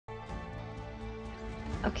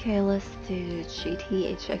Okay, let's do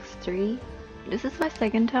GT-HX-3. This is my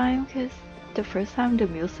second time because the first time the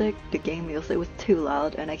game music was too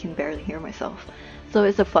loud and I can barely hear myself. So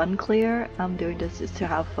it's a fun clear. I'm doing this just to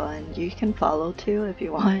have fun. You can follow too if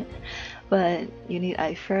you want. But you need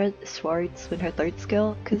Schwarz with her third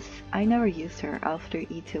skill because I never used her after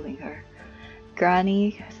E2ing her.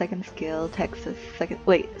 Granny, second skill, Texas,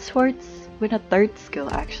 Schwarz with her third skill,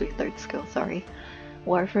 sorry.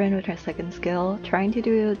 Warfarin with her second skill, trying to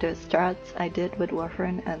do the strats I did with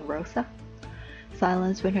Warfarin and Rosa.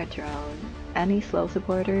 Silence with her drone, Annie slow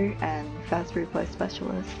supporter, and fast replay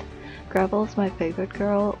specialist. Gravel's my favorite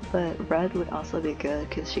girl, but Red would also be good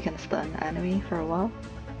because she can stun enemy for a while.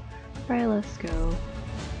 Alright, let's go.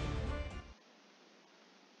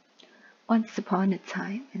 Once upon a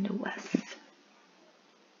time in the West.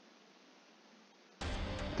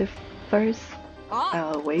 The first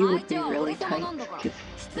wave would be really tight because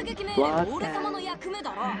the block and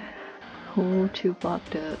who to block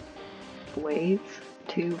the waves,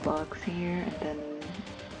 2 blocks here, and then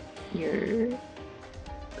your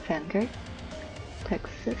Vanguard,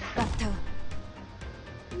 Texas.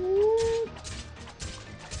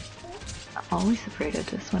 I'm always afraid of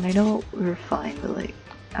this one. I know we're fine, but like,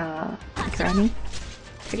 Granny,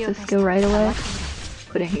 Texas skill right away.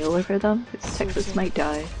 Put a healer for them, because Texas might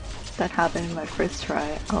die. That happened in my first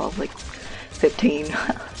try. I was like 15.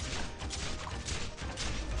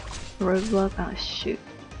 Roadblock, oh shoot.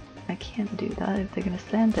 I can't do that if they're gonna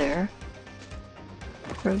stand there.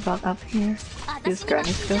 Roadblock up here. Use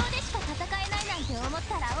Granny skill.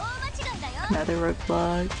 Another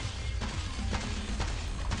roadblock.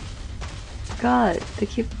 God, they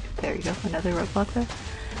keep. There you go, another roadblock there.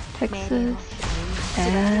 Texas.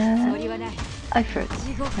 And I first.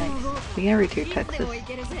 Nice. We can retreat Texas.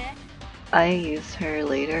 I use her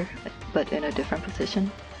later, but in a different position.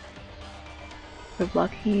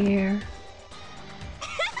 Roadblock here.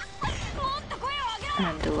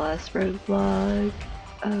 And the last roadblock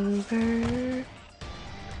over.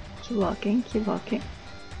 Keep walking, keep walking.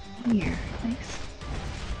 Here, nice.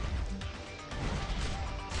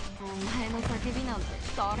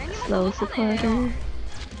 Slow supporter.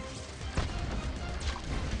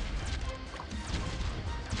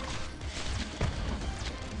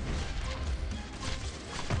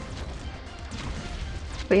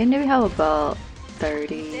 We know we have about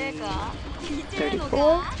 30,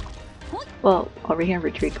 34. Well, or we can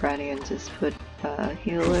retreat Granny and just put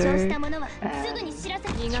healer and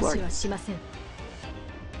Schwarz.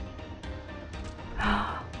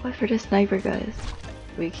 Wait for the sniper, guys.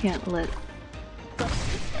 We can't let a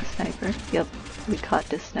sniper. Yep, we caught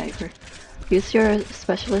this sniper. Use your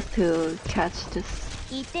specialist to catch this.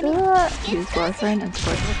 Use Warfarin and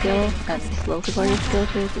Schwarz skill and slow supporter skill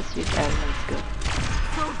to just use admin skill.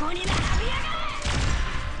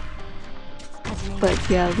 But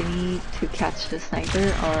yeah, we need to catch the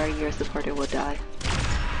sniper or your supporter will die.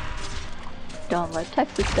 Don't let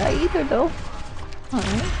Texas die either though.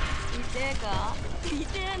 Alright.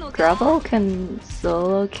 Gravel can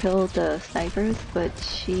solo kill the snipers, but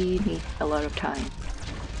she needs a lot of time.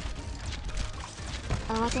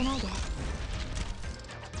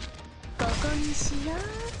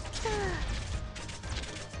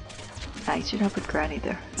 I should not put Granny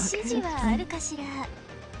there. Okay,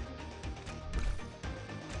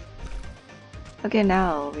 okay,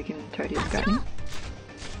 now we can try to use Granny.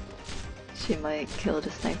 She might kill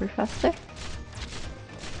the sniper faster.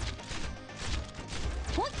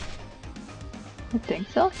 I think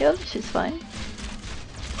so. Yep, she's fine.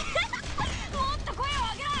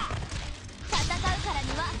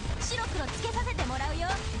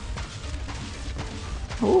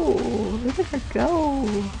 Oh, look at her go!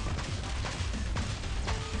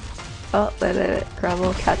 Oh, wait.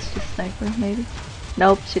 Gravel catch the sniper, maybe?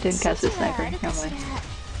 Nope, she didn't catch the sniper. Never mind.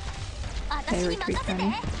 Okay, retreat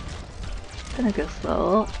Granny. Gonna go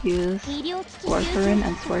slow. Use Warfarin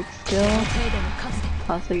and Schwarz skill.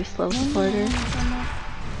 Also your slow supporter.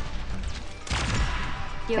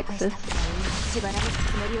 Texas.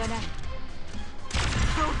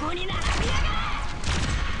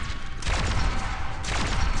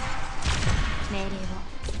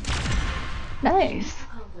 Nice!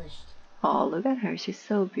 Oh, look at her, she's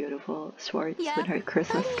so beautiful. Schwarz with her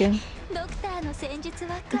Christmas skin.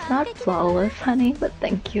 It's not flawless, honey, but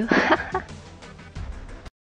thank you.